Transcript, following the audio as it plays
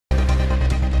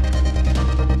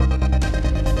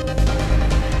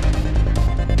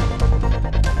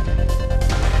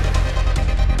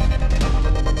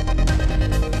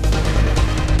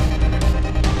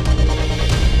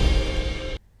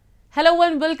Hello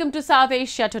and welcome to South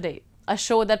Asia Today, a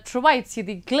show that provides you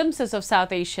the glimpses of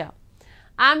South Asia.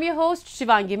 I'm your host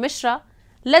Shivangi Mishra.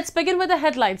 Let's begin with the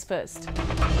headlines first.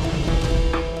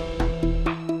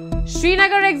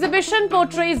 Srinagar exhibition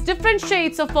portrays different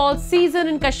shades of fall season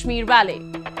in Kashmir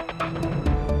Valley.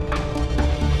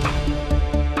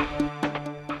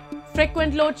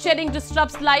 Frequent load shedding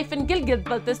disrupts life in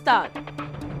Gilgit-Baltistan.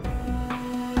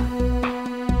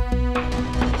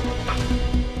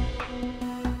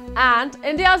 And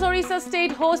India's Orissa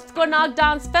state hosts Karnak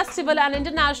Dance Festival and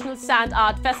International Sand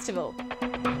Art Festival.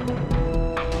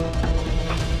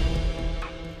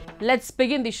 Let's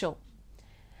begin the show.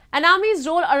 An army's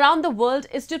role around the world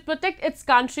is to protect its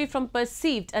country from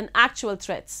perceived and actual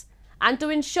threats and to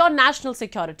ensure national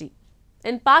security.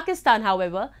 In Pakistan,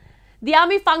 however, the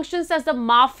army functions as a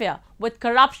mafia with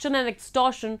corruption and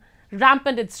extortion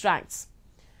rampant in its ranks.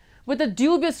 With a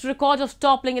dubious record of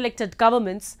toppling elected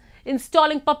governments,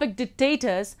 installing puppet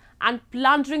dictators and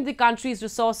plundering the country's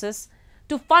resources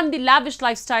to fund the lavish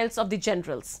lifestyles of the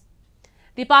generals.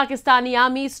 The Pakistani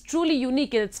army is truly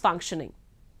unique in its functioning.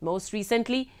 Most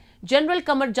recently, General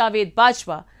Qamar Javed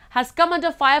Bajwa has come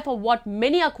under fire for what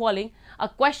many are calling a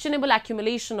questionable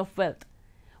accumulation of wealth,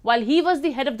 while he was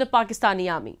the head of the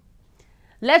Pakistani army.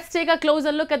 Let's take a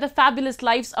closer look at the fabulous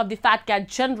lives of the fat cat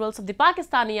generals of the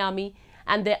Pakistani army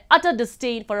and their utter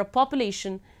disdain for a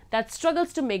population that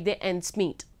struggles to make their ends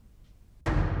meet.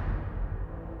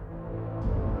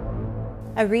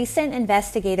 A recent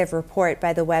investigative report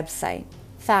by the website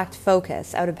Fact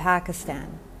Focus out of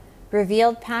Pakistan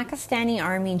revealed Pakistani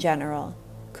Army General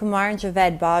Qamar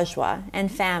Javed Bajwa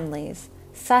and families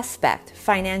suspect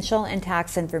financial and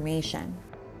tax information.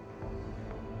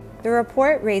 The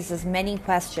report raises many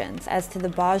questions as to the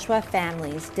Bajwa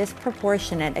family's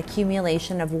disproportionate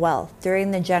accumulation of wealth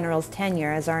during the general's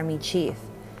tenure as Army Chief,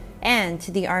 and to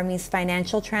the Army's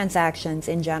financial transactions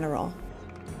in general.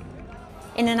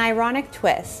 In an ironic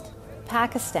twist,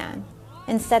 Pakistan,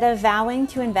 instead of vowing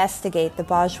to investigate the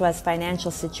Bajwa's financial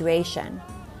situation,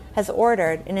 has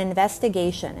ordered an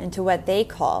investigation into what they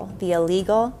call the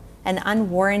illegal and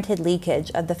unwarranted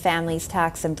leakage of the family's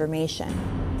tax information.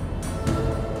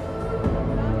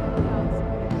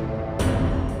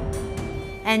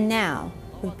 And now,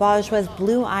 with Bajwa's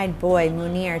blue-eyed boy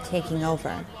Munir taking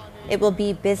over, it will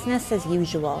be business as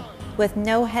usual, with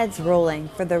no heads rolling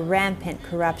for the rampant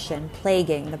corruption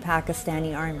plaguing the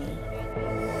Pakistani army.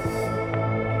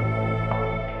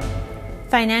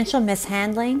 Financial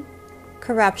mishandling,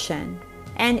 corruption,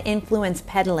 and influence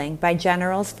peddling by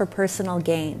generals for personal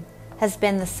gain has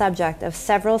been the subject of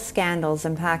several scandals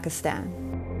in Pakistan.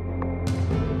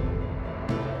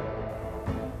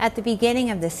 At the beginning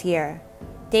of this year,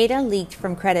 data leaked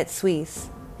from Credit Suisse,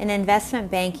 an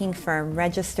investment banking firm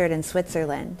registered in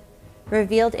Switzerland,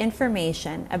 revealed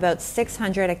information about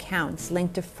 600 accounts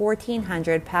linked to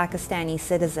 1,400 Pakistani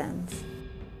citizens.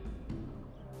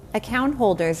 Account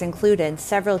holders included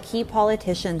several key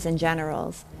politicians and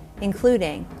generals,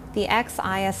 including the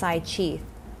ex-ISI chief,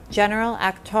 General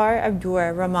Akhtar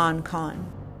Abdur Rahman Khan.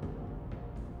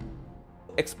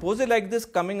 Exposure like this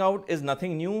coming out is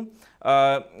nothing new.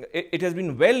 It has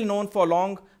been well known for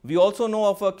long. We also know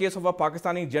of a case of a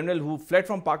Pakistani general who fled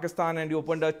from Pakistan and he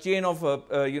opened a chain of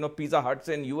Pizza Huts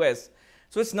in US.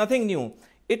 So it's nothing new.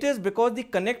 It is because the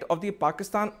connect of the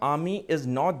Pakistan army is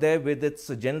not there with its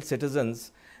general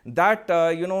citizens that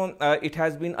it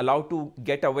has been allowed to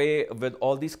get away with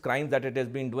all these crimes that it has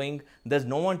been doing. There's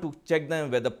no one to check them,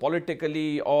 whether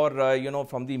politically or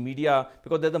from the media,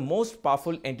 because they're the most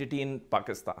powerful entity in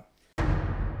Pakistan.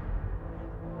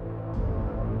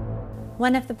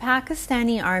 One of the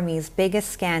Pakistani Army's biggest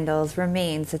scandals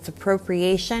remains its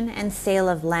appropriation and sale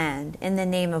of land in the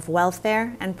name of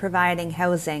welfare and providing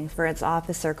housing for its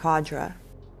officer cadre.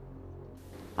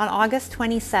 On August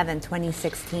 27,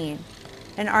 2016,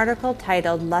 an article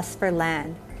titled "Lust for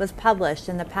Land" was published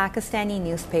in the Pakistani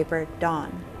newspaper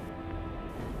Dawn.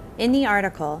 In the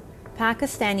article,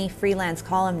 Pakistani freelance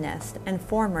columnist and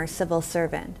former civil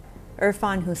servant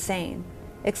Irfan Hussain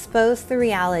exposed the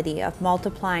reality of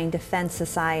multiplying defense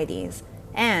societies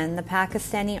and the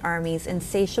Pakistani Army's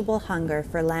insatiable hunger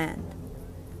for land.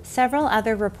 Several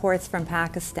other reports from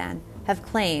Pakistan have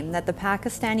claimed that the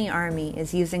Pakistani Army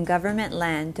is using government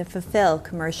land to fulfill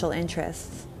commercial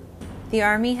interests. The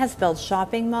Army has built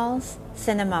shopping malls,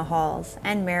 cinema halls,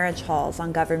 and marriage halls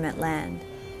on government land.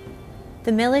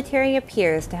 The military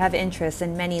appears to have interests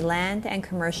in many land and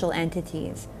commercial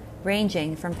entities,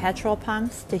 ranging from petrol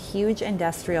pumps to huge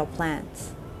industrial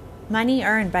plants. Money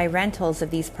earned by rentals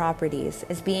of these properties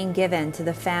is being given to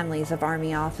the families of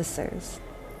Army officers.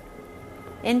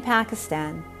 In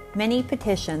Pakistan, Many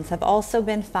petitions have also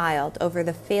been filed over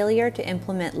the failure to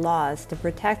implement laws to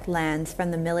protect lands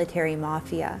from the military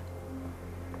mafia.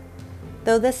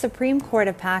 Though the Supreme Court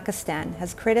of Pakistan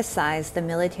has criticized the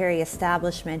military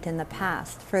establishment in the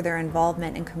past for their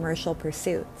involvement in commercial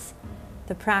pursuits,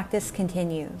 the practice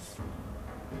continues.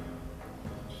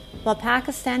 While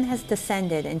Pakistan has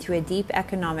descended into a deep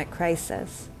economic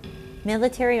crisis,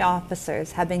 military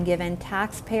officers have been given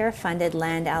taxpayer-funded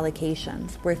land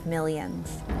allocations worth millions.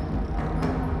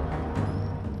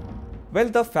 Well,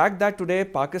 the fact that today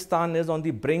Pakistan is on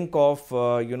the brink of,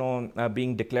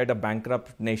 being declared a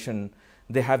bankrupt nation,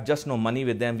 they have just no money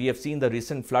with them. We have seen the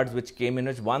recent floods which came in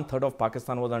which 1/3 of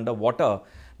Pakistan was underwater.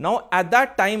 Now, at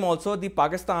that time also, the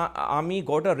Pakistan army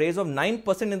got a raise of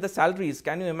 9% in the salaries.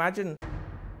 Can you imagine?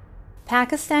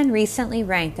 Pakistan recently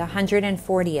ranked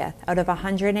 140th out of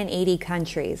 180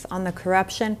 countries on the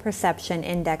Corruption Perception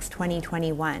Index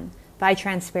 2021 by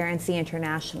Transparency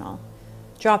International,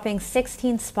 dropping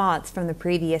 16 spots from the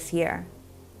previous year.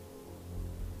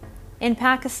 In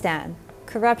Pakistan,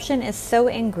 corruption is so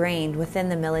ingrained within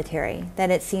the military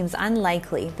that it seems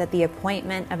unlikely that the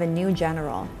appointment of a new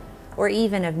general or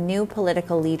even of new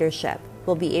political leadership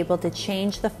will be able to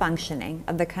change the functioning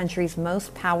of the country's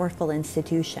most powerful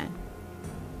institution.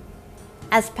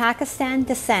 As Pakistan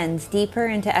descends deeper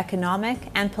into economic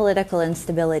and political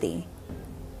instability,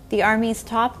 the Army's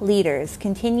top leaders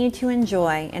continue to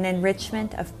enjoy an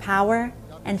enrichment of power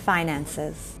and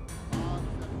finances.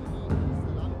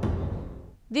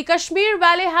 The Kashmir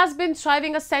Valley has been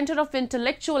thriving a center of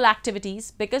intellectual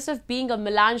activities because of being a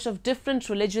melange of different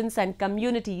religions and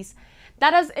communities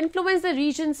that has influenced the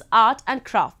region's art and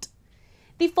craft.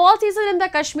 The fall season in the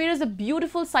Kashmir is a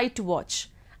beautiful sight to watch,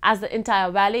 as the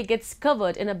entire valley gets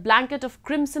covered in a blanket of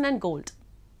crimson and gold.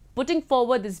 Putting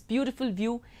forward this beautiful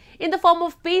view in the form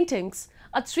of paintings,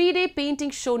 a 3-day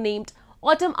painting show named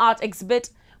Autumn Art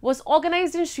Exhibit was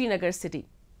organized in Srinagar city.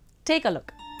 Take a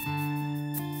look.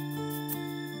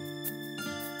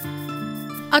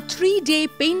 A 3-day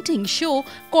painting show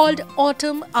called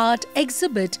Autumn Art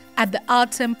Exhibit at the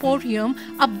Arts Emporium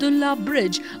Abdullah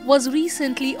Bridge was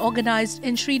recently organized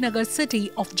in Srinagar city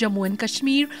of Jammu and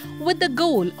Kashmir with the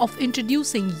goal of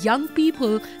introducing young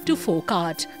people to folk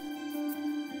art.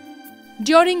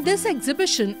 During this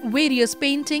exhibition, various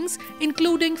paintings,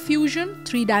 including fusion,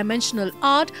 3-dimensional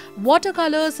art,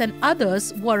 watercolors and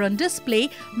others were on display,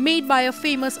 made by a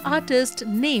famous artist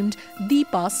named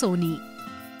Deepa Soni.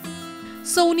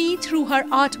 Soni, through her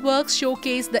artworks,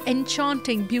 showcased the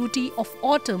enchanting beauty of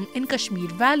autumn in Kashmir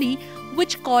Valley,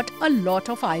 which caught a lot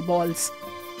of eyeballs.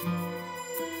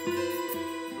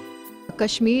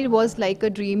 Kashmir was like a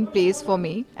dream place for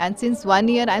me, and since 1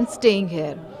 year I'm staying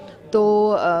here. So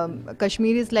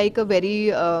Kashmir is like a very,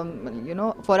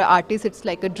 for an artist it's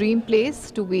like a dream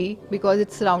place to be, because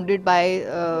it's surrounded by,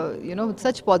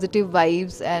 such positive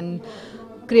vibes and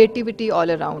creativity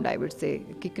all around. I would say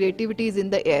creativity is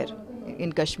in the air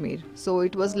in Kashmir. So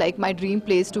it was like my dream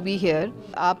place to be here.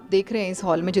 आप देख रहे हैं इस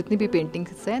hall में जितनी भी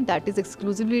paintings हैं, that is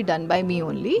exclusively done by me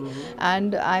only,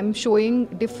 and I'm showing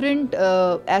different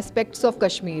aspects of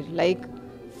Kashmir. Like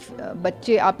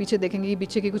बच्चे, आप पीछे देखेंगे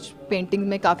पीछे की कुछ पेंटिंग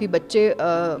में काफ़ी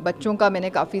बच्चों का मैंने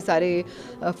काफ़ी सारे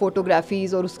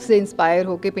फोटोग्राफीज़ और उससे इंस्पायर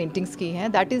होकर पेंटिंग्स की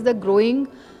हैं. That is the growing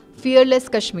fearless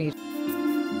Kashmir.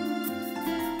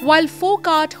 While folk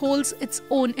art holds its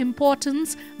own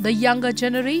importance, the younger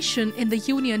generation in the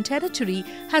Union Territory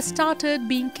has started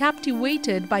being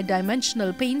captivated by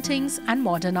dimensional paintings and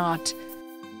modern art.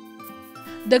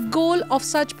 The goal of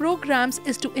such programs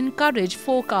is to encourage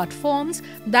folk art forms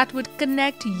that would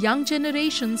connect young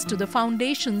generations to the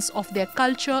foundations of their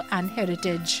culture and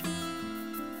heritage.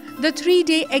 The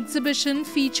 3-day exhibition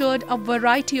featured a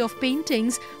variety of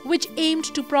paintings which aimed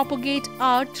to propagate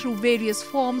art through various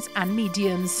forms and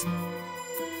mediums.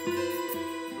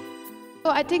 So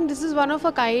I think this is one of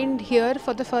a kind here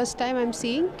for the first time I'm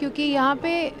seeing, क्योंकि यहाँ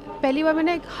पे पहली बार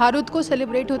मैंने हारुद को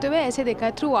celebrate होते हुए ऐसे देखा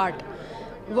है थ्रू आर्ट.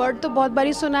 वर्ड तो बहुत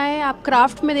बारी सुना है, आप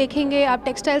क्राफ्ट में देखेंगे, आप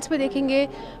टेक्सटाइल्स में देखेंगे,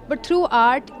 बट थ्रू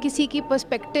आर्ट किसी की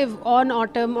पर्सपेक्टिव ऑन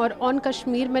ऑटम और ऑन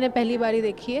कश्मीर मैंने पहली बारी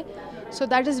देखी है. So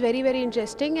that is very very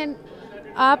interesting. And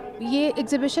आप ये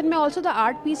एग्जिबिशन में also the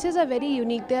art pieces are very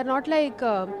unique. They are not like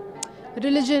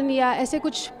religion या ऐसे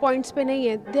कुछ पॉइंट्स पे नहीं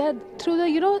है. They are through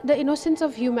the the innocence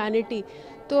of humanity.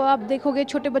 तो आप देखोगे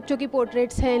छोटे बच्चों की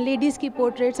पोर्ट्रेट्स हैं, लेडीज़ की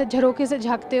पोर्ट्रेट्स हैं, झरोखे से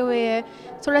झांकते हुए हैं,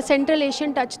 थोड़ा सेंट्रल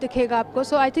एशियन टच दिखेगा आपको.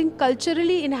 सो आई थिंक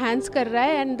कल्चरली इन्हांस कर रहा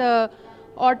है. एंड द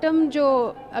ऑटम जो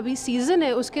अभी सीज़न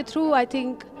है उसके थ्रू आई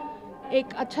थिंक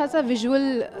एक अच्छा सा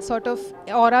visual sort of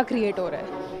aura create हो रहा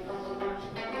है.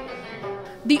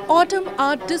 The autumn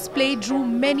art display drew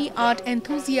many art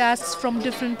enthusiasts from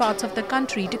different parts of the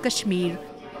country to Kashmir.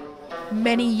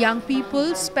 Many young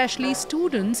people, especially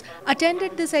students,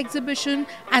 attended this exhibition,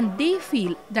 and they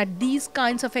feel that these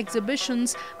kinds of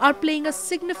exhibitions are playing a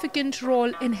significant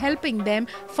role in helping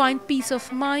them find peace of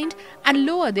mind and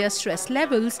lower their stress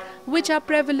levels, which are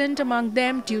prevalent among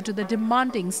them due to the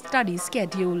demanding study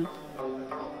schedule.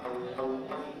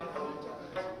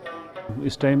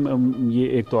 इस time ये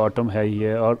एक तो autumn है ही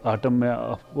है, और autumn में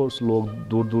of course लोग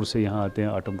दूर दूर से यहाँ आते हैं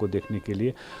ऑटम को देखने के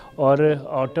लिए। और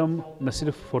ऑटम न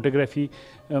सिर्फ फोटोग्राफी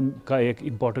का एक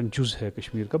इम्पॉर्टेंट जुज़ है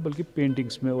कश्मीर का, बल्कि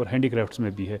पेंटिंग्स में और हैंडीक्राफ्ट्स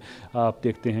में भी है। आप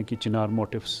देखते हैं कि चिनार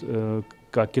मोटिव्स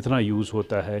का कितना यूज़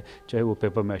होता है, चाहे वो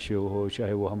पेपर मैशे हो,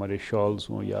 चाहे वो हमारे शॉल्स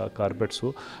हों या कारपेट्स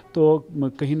हो। तो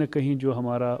कहीं ना कहीं जो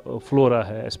हमारा फ्लोरा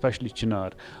है, स्पेशली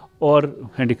चिनार और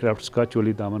हैंडीक्राफ्ट्स का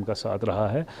चोली दामन का साथ रहा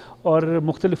है, और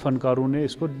मुख्तलिफ़ फ़नकारों ने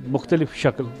इसको मुख्तलिफ़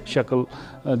शक्ल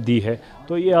दी है।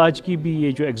 तो ये आज की भी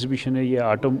ये जो एग्ज़िबिशन है ये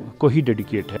ऑटम को ही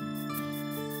डेडिकेट है।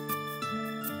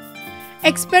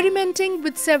 Experimenting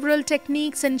with several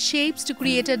techniques and shapes to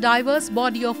create a diverse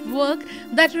body of work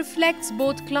that reflects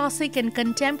both classic and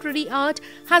contemporary art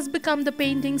has become the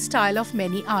painting style of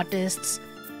many artists.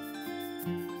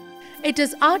 It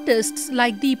is artists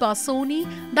like Deepa Soni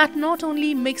that not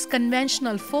only mix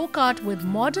conventional folk art with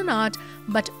modern art,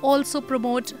 but also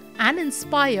promote and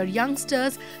inspire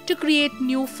youngsters to create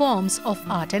new forms of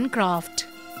art and craft.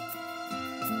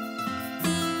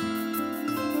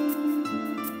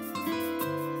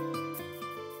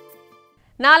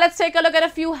 Now let's take a look at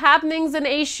a few happenings in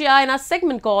Asia in our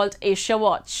segment called Asia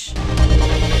Watch.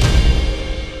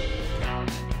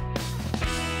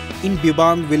 In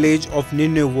Biban village of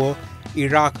Nineveh,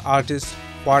 Iraq artist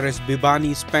Faris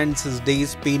Bibani spends his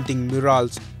days painting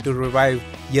murals to revive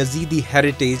Yazidi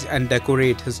heritage and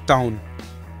decorate his town.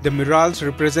 The murals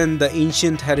represent the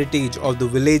ancient heritage of the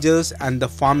villagers and the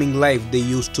farming life they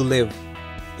used to live.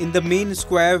 In the main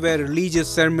square where religious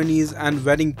ceremonies and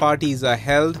wedding parties are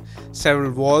held,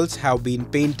 several walls have been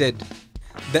painted.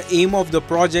 The aim of the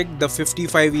project, the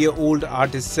 55-year-old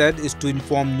artist said, is to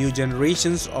inform new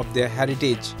generations of their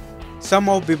heritage. Some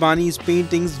of Bibani's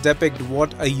paintings depict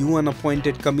what a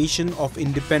UN-appointed Commission of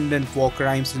Independent War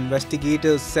Crimes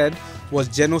investigators said was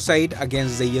genocide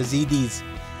against the Yazidis,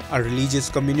 a religious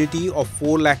community of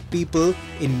 4 lakh people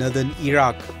in northern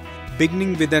Iraq,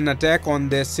 beginning with an attack on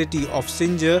their city of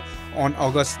Sinjar on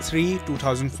August 3,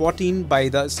 2014 by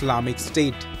the Islamic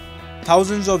State.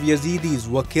 Thousands of Yazidis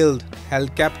were killed,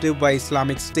 held captive by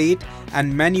Islamic State,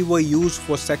 and many were used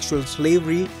for sexual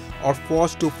slavery or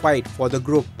forced to fight for the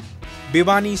group.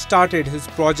 Bibani started his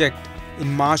project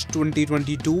in March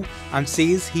 2022 and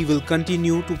says he will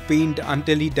continue to paint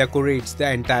until he decorates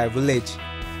the entire village.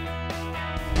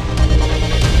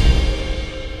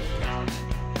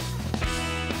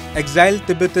 Exiled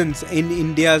Tibetans in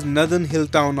India's northern hill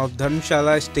town of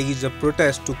Dharamshala staged a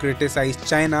protest to criticize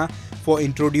China for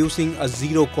introducing a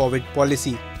zero-COVID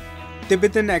policy.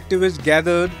 Tibetan activists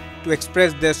gathered to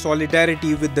express their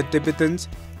solidarity with the Tibetans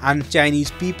and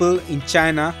Chinese people in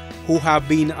China who have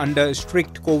been under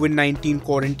strict COVID-19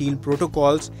 quarantine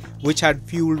protocols, which had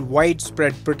fueled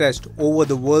widespread protest over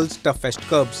the world's toughest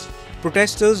curbs.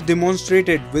 Protesters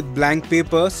demonstrated with blank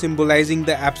paper symbolizing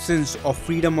the absence of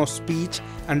freedom of speech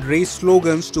and raised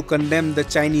slogans to condemn the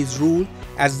Chinese rule,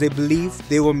 as they believe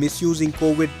they were misusing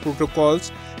COVID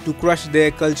protocols to crush their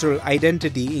cultural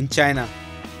identity in China.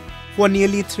 For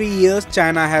nearly 3 years,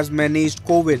 China has managed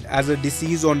COVID as a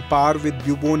disease on par with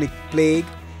bubonic plague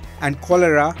and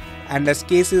cholera, and as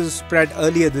cases spread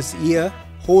earlier this year,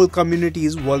 whole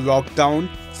communities were locked down,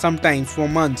 sometimes for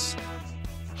months.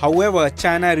 However,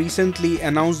 China recently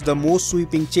announced the most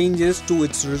sweeping changes to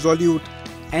its resolute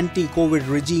anti-COVID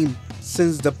regime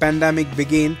since the pandemic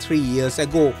began 3 years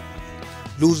ago,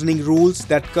 loosening rules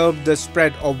that curbed the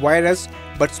spread of virus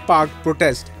but sparked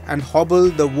protest and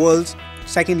hobbled the world's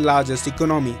second largest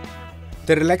economy.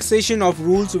 The relaxation of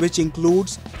rules, which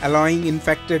includes allowing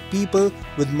infected people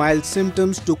with mild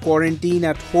symptoms to quarantine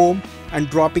at home and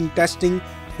dropping testing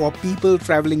for people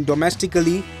traveling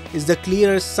domestically, is the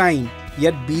clearest sign,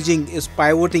 yet Beijing is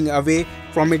pivoting away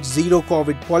from its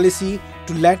zero-COVID policy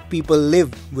to let people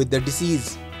live with the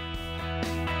disease.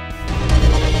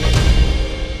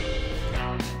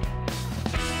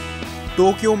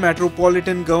 Tokyo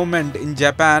Metropolitan Government in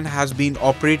Japan has been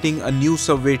operating a new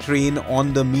subway train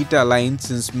on the Mita line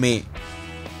since May.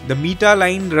 The Mita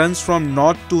line runs from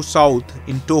north to south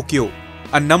in Tokyo.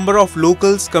 A number of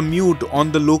locals commute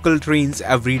on the local trains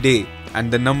every day,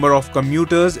 and the number of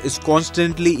commuters is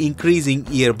constantly increasing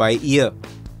year by year.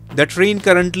 The train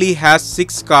currently has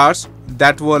 6 cars,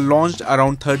 that were launched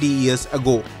around 30 years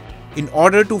ago. In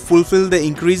order to fulfill the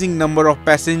increasing number of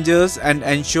passengers and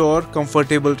ensure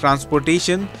comfortable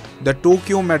transportation, the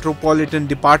Tokyo Metropolitan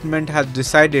Department has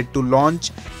decided to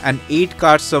launch an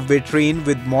 8-car subway train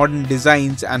with modern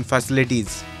designs and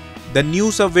facilities. The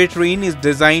new subway train is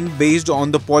designed based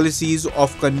on the policies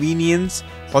of convenience,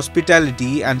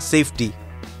 hospitality and safety.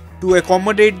 To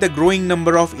accommodate the growing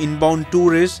number of inbound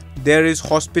tourists, there is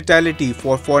hospitality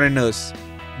for foreigners.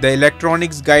 The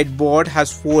electronics guide board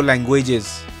has 4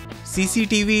 languages.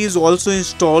 CCTV is also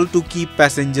installed to keep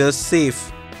passengers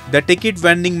safe. The ticket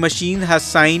vending machine has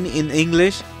sign in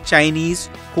English, Chinese,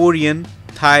 Korean,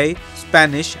 Thai,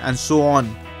 Spanish and so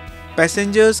on.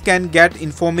 Passengers can get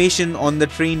information on the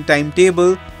train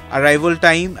timetable, arrival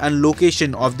time and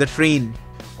location of the train.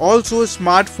 Also,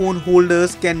 smartphone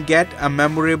holders can get a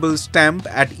memorable stamp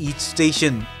at each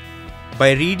station.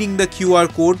 By reading the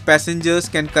QR code, passengers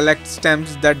can collect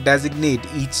stamps that designate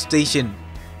each station.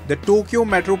 The Tokyo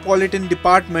Metropolitan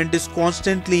Department is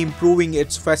constantly improving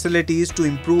its facilities to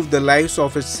improve the lives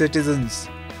of its citizens.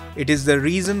 It is the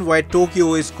reason why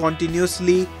Tokyo is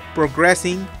continuously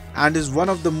progressing and is one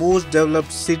of the most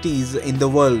developed cities in the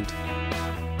world.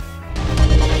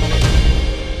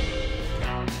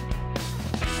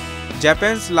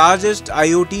 Japan's largest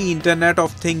IoT Internet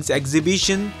of Things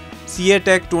exhibition,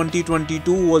 CEATEC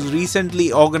 2022, was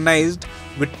recently organized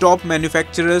with top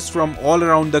manufacturers from all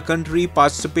around the country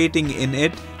participating in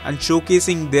it and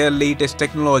showcasing their latest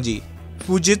technology.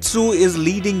 Fujitsu is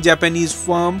leading Japanese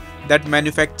firm that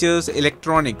manufactures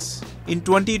electronics. In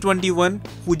 2021,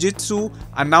 Fujitsu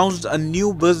announced a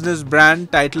new business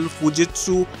brand titled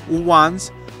Fujitsu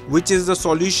Uvance, which is the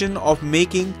solution of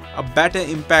making a better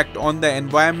impact on the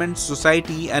environment,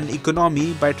 society and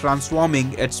economy by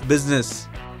transforming its business.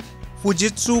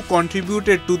 Fujitsu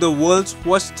contributed to the world's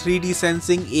first 3D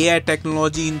sensing AI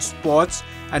technology in sports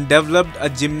and developed a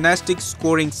gymnastics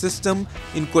scoring system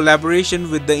in collaboration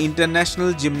with the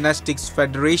International Gymnastics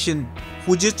Federation.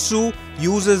 Fujitsu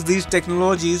uses these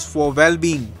technologies for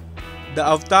well-being. The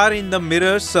avatar in the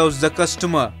mirror serves the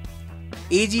customer.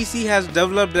 AGC has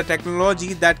developed a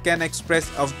technology that can express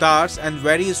avatars and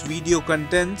various video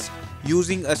contents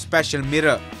using a special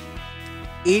mirror.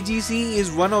 AGC is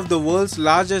one of the world's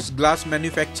largest glass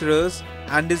manufacturers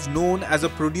and is known as a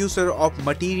producer of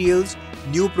materials,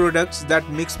 new products that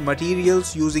mix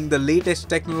materials using the latest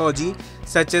technology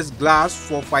such as glass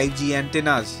for 5G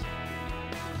antennas.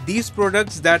 These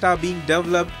products that are being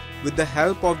developed with the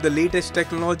help of the latest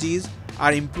technologies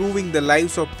are improving the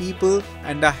lives of people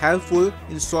and are helpful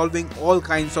in solving all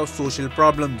kinds of social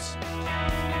problems.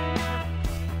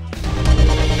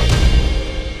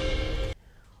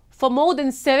 For more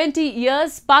than 70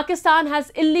 years, Pakistan has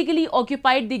illegally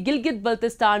occupied the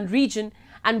Gilgit-Baltistan region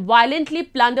and violently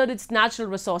plundered its natural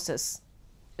resources.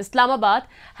 Islamabad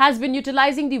has been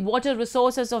utilizing the water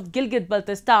resources of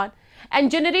Gilgit-Baltistan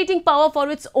and generating power for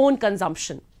its own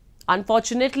consumption.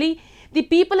 Unfortunately, the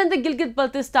people in the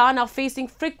Gilgit-Baltistan are facing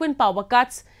frequent power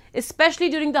cuts, especially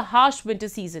during the harsh winter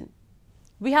season.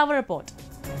 We have a report.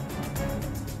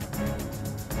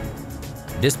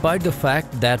 Despite the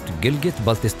fact that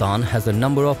Gilgit-Baltistan has a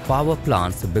number of power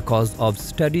plants because of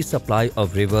steady supply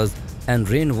of rivers and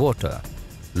rainwater,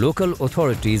 local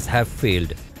authorities have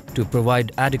failed to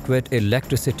provide adequate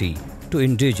electricity to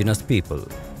indigenous people.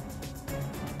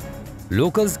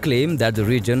 Locals claim that the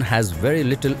region has very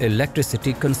little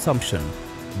electricity consumption,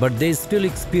 but they still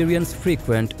experience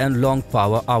frequent and long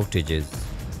power outages.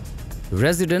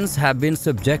 Residents have been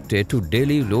subjected to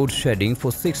daily load shedding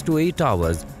for 6 to 8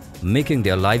 hours, making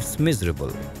their lives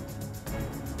miserable.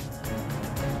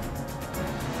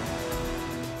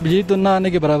 बिजली तो ना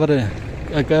आने के बराबर है,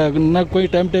 ना कोई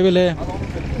time table है,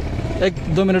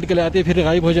 1-2 मिनट के लिए आती है फिर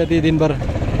गायब हो जाती है दिन भर,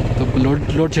 तो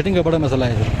लोड शेडिंग का बड़ा मसला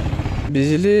है सर।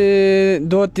 बिजली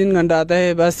 2-3 घंटा आता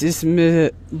है बस, इसमें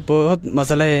बहुत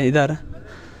मसला है इधर।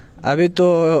 अभी तो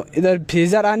इधर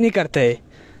फ्रीजर ऑन नहीं करते है,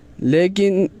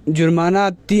 लेकिन जुर्माना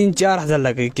 3-4 हज़ार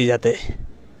लगे की जाते है,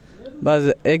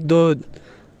 बस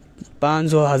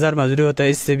 1-2-500 मजदूरी होता है,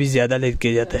 इससे भी ज़्यादा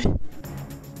लेके जाता है।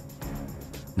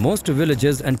 Most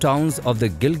villages and towns of the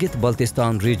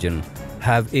Gilgit-Baltistan region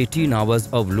have 18 hours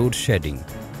of load shedding,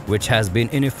 which has been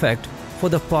in effect for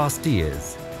the past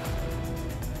years.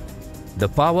 The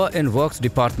Power and Works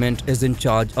Department is in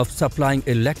charge of supplying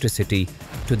electricity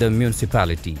to the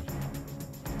municipality.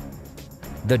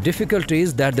 The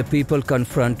difficulties that the people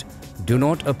confront do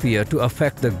not appear to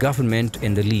affect the government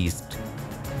in the least.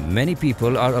 Many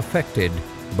people are affected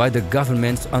by the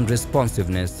government's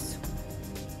unresponsiveness.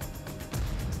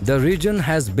 The region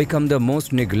has become the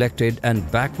most neglected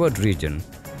and backward region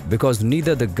because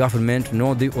neither the government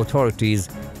nor the authorities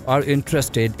are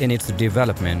interested in its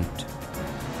development.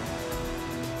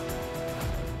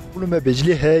 में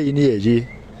बिजली है ही नहीं है जी,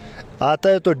 आता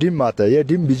है तो dim आता है, ये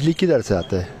डिम बिजली किधर से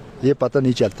आता है ये पता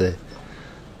नहीं चलता है।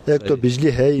 एक तो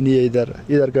बिजली है ही नहीं है,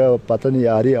 इधर का पता नहीं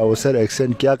आ रही अवसर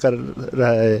एक्सीडेंट क्या कर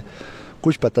रहा है,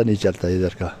 कुछ पता नहीं चलता है।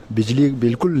 इधर का बिजली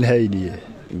बिल्कुल है ही नहीं है।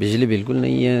 बिजली बिल्कुल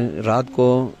नहीं है, रात को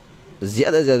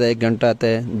ज़्यादा से ज़्यादा 1 घंटा आता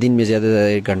है, दिन में ज़्यादा से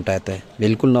ज़्यादा 1 घंटा आता है,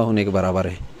 बिल्कुल ना होने के बराबर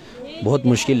है। बहुत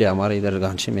मुश्किल है हमारे इधर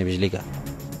गांची में बिजली का।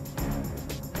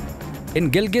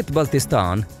 In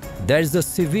Gilgit-Baltistan, there is a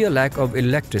severe lack of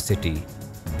electricity.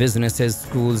 Businesses,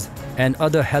 schools, and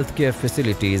other healthcare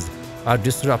facilities are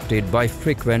disrupted by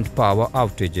frequent power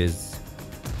outages.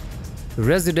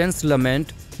 Residents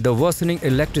lament the worsening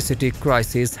electricity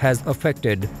crisis has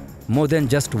affected more than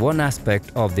just one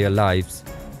aspect of their lives.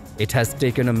 It has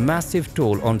taken a massive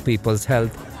toll on people's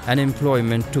health and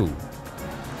employment too.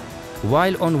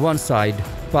 While on one side,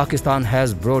 Pakistan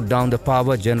has brought down the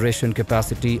power generation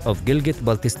capacity of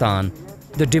Gilgit-Baltistan,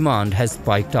 the demand has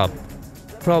spiked up.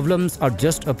 Problems are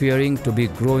just appearing to be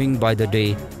growing by the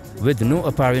day, with no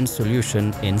apparent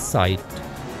solution in sight.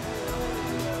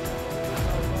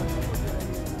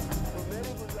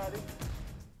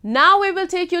 Now we will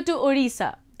take you to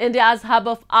Odisha, India's hub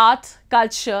of art,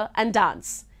 culture and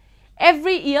dance.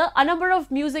 Every year, a number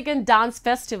of music and dance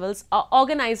festivals are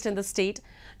organized in the state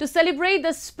to celebrate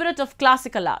the spirit of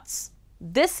classical arts.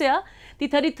 This year, the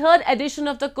 33rd edition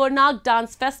of the Konark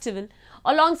Dance Festival,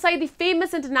 alongside the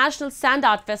famous International Sand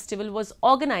Art Festival, was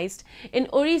organized in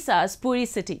Odisha's Puri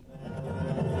city.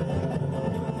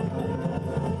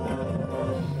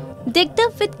 Decked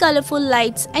up with colorful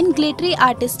lights and glittery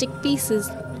artistic pieces,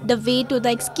 the way to the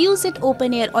exquisite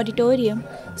open-air auditorium,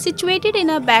 situated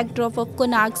in a backdrop of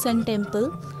Konark Sun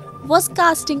Temple, was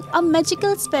casting a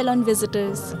magical spell on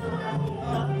visitors.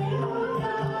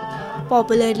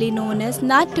 Popularly known as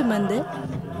Natya Mandir,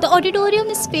 the auditorium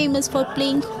is famous for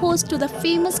playing host to the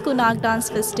famous Konark Dance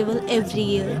Festival every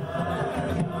year.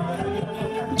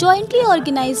 Jointly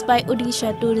organized by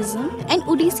Odisha Tourism and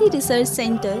Odissi Research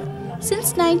Centre,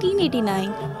 since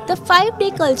 1989, the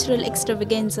 5-day cultural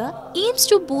extravaganza aims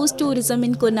to boost tourism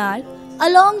in Konark,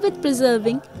 along with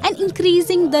preserving and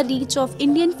increasing the reach of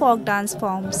Indian folk dance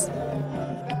forms.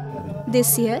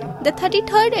 This year, the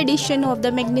 33rd edition of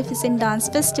the Magnificent Dance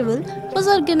Festival was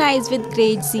organized with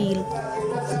great zeal.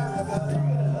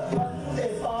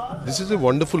 This is a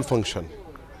wonderful function,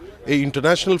 an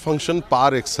international function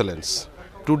par excellence.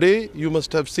 Today, you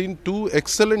must have seen 2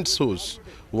 excellent shows.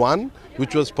 One,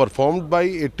 which was performed by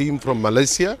a team from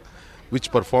Malaysia, which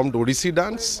performed Odissi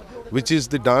dance, which is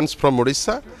the dance from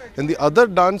Odisha, and the other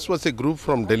dance was a group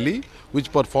from Delhi, which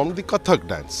performed the Kathak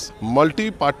dance.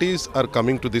 Multi-parties are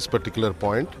coming to this particular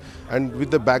point, and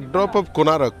with the backdrop of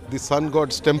Konark, the sun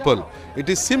god's temple, it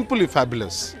is simply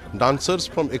fabulous. Dancers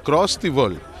from across the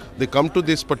world, they come to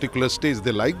this particular stage.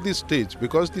 They like this stage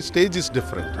because the stage is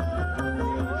different.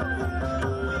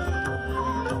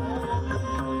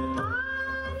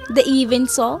 The event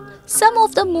saw some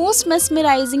of the most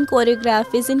mesmerizing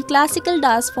choreographies in classical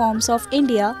dance forms of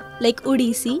India like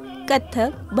Odissi,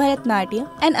 Kathak, Bharatanatyam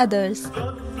and others.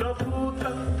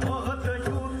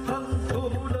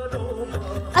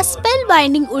 A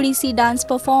spellbinding Odissi dance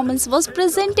performance was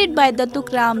presented by the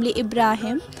Tukramli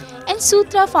Ibrahim and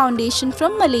Sutra Foundation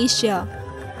from Malaysia.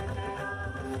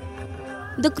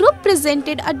 The group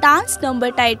presented a dance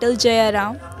number titled Jaya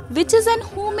Ram, which is an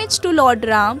homage to Lord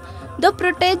Ram, the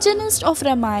protagonist of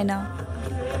Ramayana.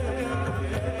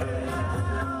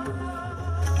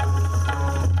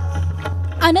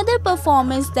 Another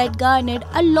performance that garnered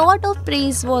a lot of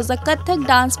praise was a Kathak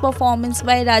dance performance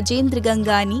by Rajendra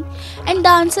Gangani and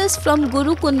dancers from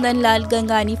Guru Kundan Lal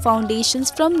Gangani Foundations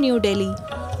from New Delhi.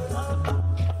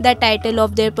 The title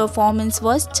of their performance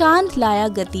was Chand Laya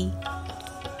Gati.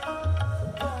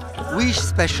 We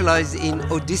specialize in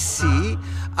Odissi.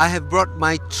 I have brought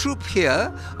my troupe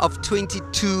here of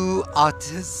 22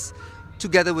 artists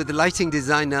together with the lighting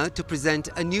designer to present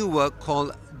a new work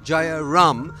called Jaya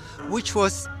Ram, which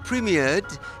was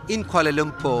premiered in Kuala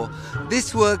Lumpur.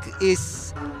 This work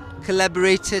is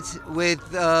collaborated with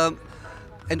an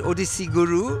Odissi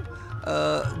guru,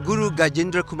 Guru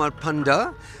Gajendra Kumar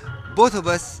Panda. Both of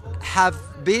us have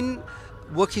been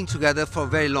working together for a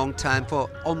very long time, for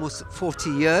almost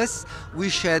 40 years. We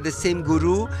share the same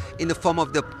guru in the form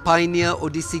of the pioneer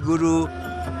Odissi guru.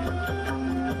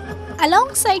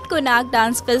 Alongside Konark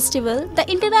Dance Festival, the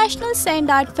International Sand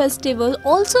Art Festival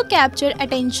also captured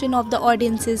attention of the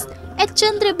audiences at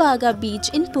Chandrabhaga Beach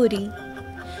in Puri.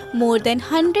 More than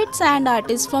 100 sand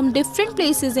artists from different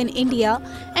places in India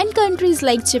and countries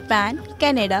like Japan,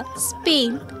 Canada,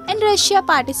 Spain and Russia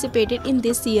participated in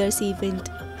this year's event.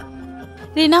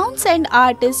 Renowned sand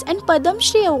artist and Padam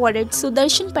Shri awarded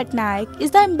Sudarshan Patnaik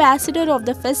is the ambassador of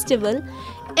the festival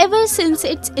ever since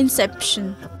its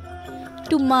inception.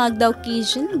 To mark the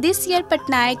occasion, this year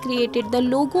Patnaik created the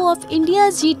logo of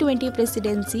India's G20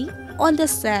 presidency on the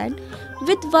sand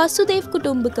with Vasudev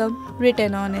Kutumbakam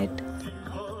written on it.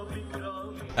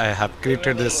 I have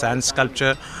created this sand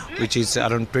sculpture which is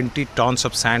around 20 tons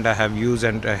of sand I have used,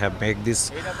 and I have made this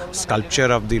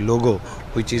sculpture of the logo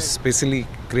which is specially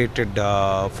created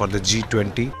for the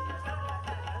G20.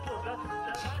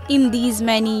 In these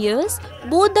many years,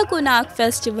 both the Konark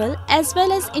Festival as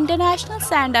well as International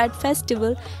Sand Art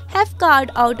Festival have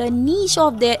carved out a niche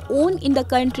of their own in the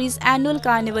country's annual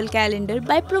carnival calendar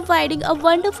by providing a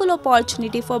wonderful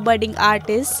opportunity for budding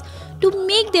artists to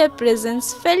make their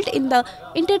presence felt in the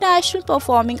international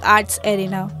performing arts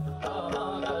arena.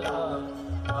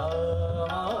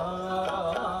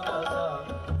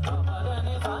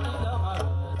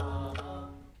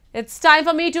 It's time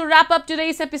for me to wrap up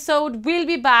today's episode. We'll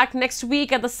be back next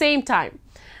week at the same time.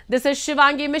 This is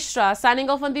Shivangi Mishra signing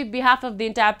off on the behalf of the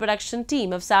entire production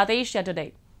team of South Asia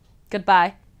Today.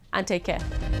 Goodbye and take care.